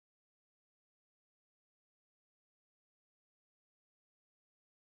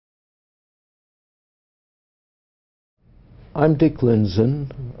I'm Dick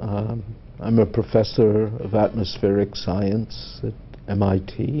Lindzen. I'm a professor of atmospheric science at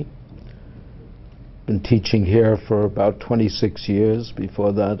MIT. Been teaching here for about 26 years.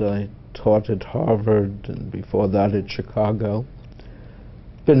 Before that, I taught at Harvard, and before that at Chicago.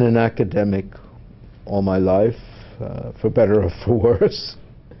 Been an academic all my life, for better or for worse.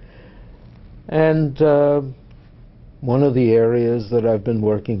 And one of the areas that I've been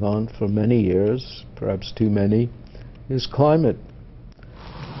working on for many years, perhaps too many, is climate.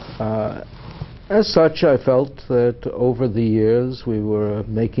 As such, I felt that over the years we were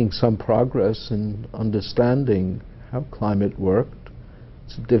making some progress in understanding how climate worked.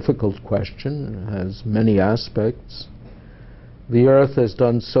 It's a difficult question. It has many aspects. The Earth has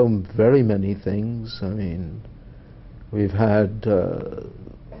done so very many things. I mean, we've had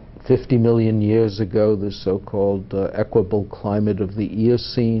 50 million years ago the so-called equable climate of the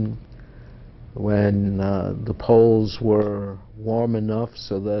Eocene, when the poles were warm enough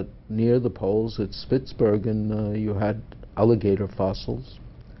so that near the poles at Spitsbergen you had alligator fossils.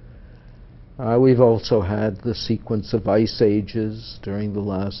 We've also had the sequence of ice ages during the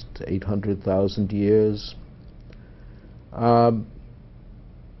last 800,000 years.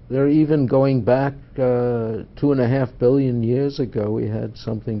 They're even going back 2.5 billion years ago. We had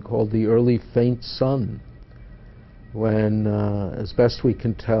something called the early faint sun, when, as best we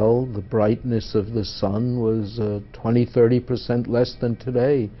can tell, the brightness of the sun was 20–30% less than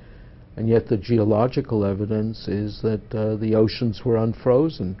today, and yet the geological evidence is that the oceans were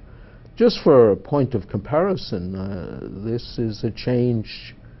unfrozen. Just for a point of comparison, this is a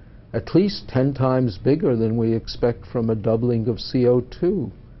change at least 10 times bigger than we expect from a doubling of CO2.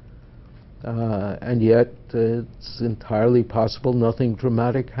 And yet it's entirely possible nothing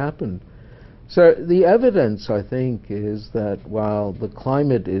dramatic happened. So the evidence, I think, is that while the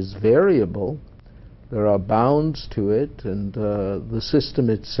climate is variable, there are bounds to it, and the system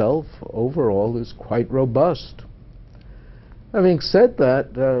itself overall is quite robust. Having said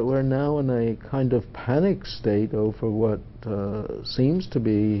that, we're now in a kind of panic state over what seems to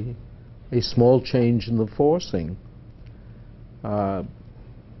be a small change in the forcing.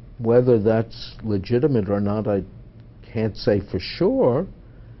 Whether that's legitimate or not, I can't say for sure,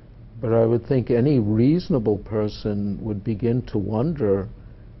 but I would think any reasonable person would begin to wonder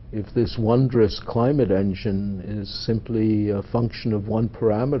if this wondrous climate engine is simply a function of one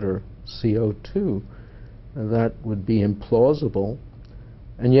parameter, CO2. That would be implausible.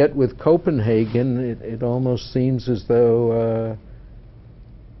 And yet with Copenhagen, it almost seems as though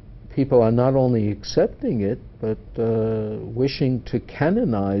people are not only accepting it, but wishing to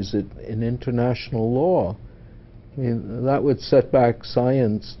canonize it in international law. I mean, that would set back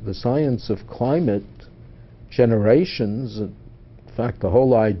science, the science of climate, generations. In fact, the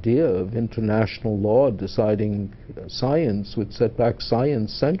whole idea of international law deciding science would set back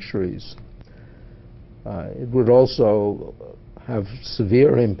science centuries. It would also have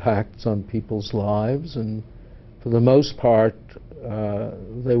severe impacts on people's lives, and for the most part,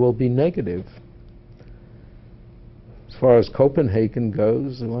 they will be negative. As far as Copenhagen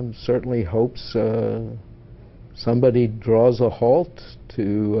goes, one certainly hopes somebody draws a halt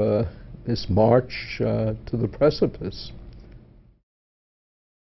to this march to the precipice.